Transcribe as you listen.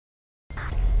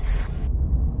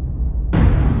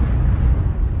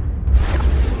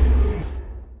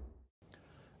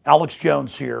Alex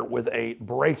Jones here with a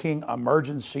breaking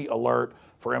emergency alert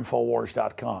for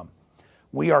Infowars.com.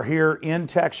 We are here in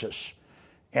Texas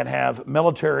and have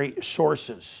military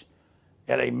sources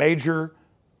at a major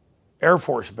Air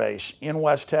Force base in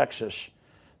West Texas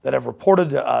that have reported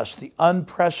to us the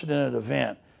unprecedented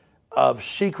event of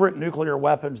secret nuclear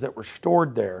weapons that were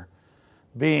stored there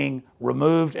being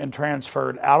removed and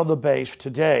transferred out of the base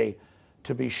today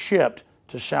to be shipped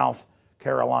to South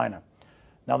Carolina.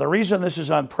 Now, the reason this is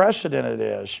unprecedented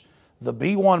is the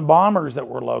B-1 bombers that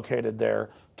were located there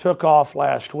took off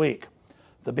last week.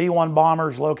 The B-1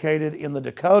 bombers located in the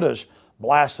Dakotas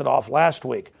blasted off last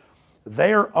week.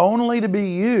 They are only to be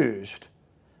used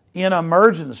in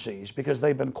emergencies because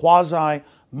they've been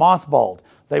quasi-mothballed.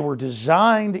 They were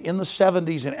designed in the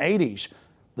 70s and 80s,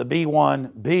 the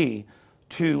B-1B,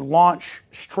 to launch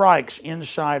strikes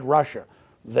inside Russia.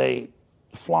 They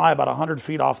fly about 100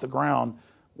 feet off the ground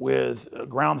with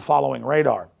ground-following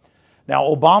radar. Now,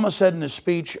 Obama said in his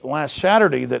speech last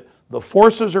Saturday that the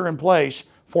forces are in place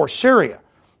for Syria,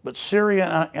 but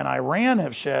Syria and Iran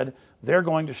have said they're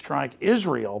going to strike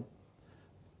Israel,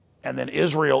 and then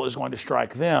Israel is going to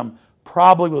strike them,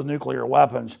 probably with nuclear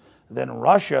weapons. Then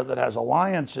Russia, that has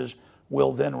alliances,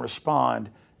 will then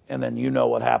respond, and then you know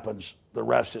what happens. The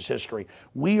rest is history.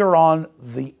 We are on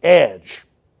the edge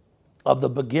of the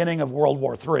beginning of World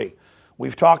War III.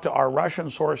 We've talked to our Russian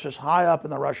sources high up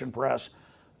in the Russian press.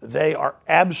 They are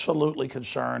absolutely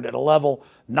concerned at a level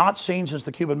not seen since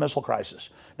the Cuban Missile Crisis.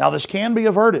 Now, this can be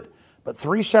averted, but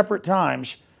 3 separate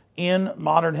times in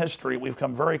modern history, we've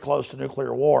come very close to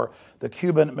nuclear war. The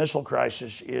Cuban Missile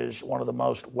Crisis is one of the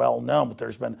most well-known, but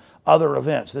there's been other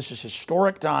events. This is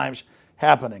historic times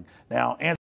happening. Now,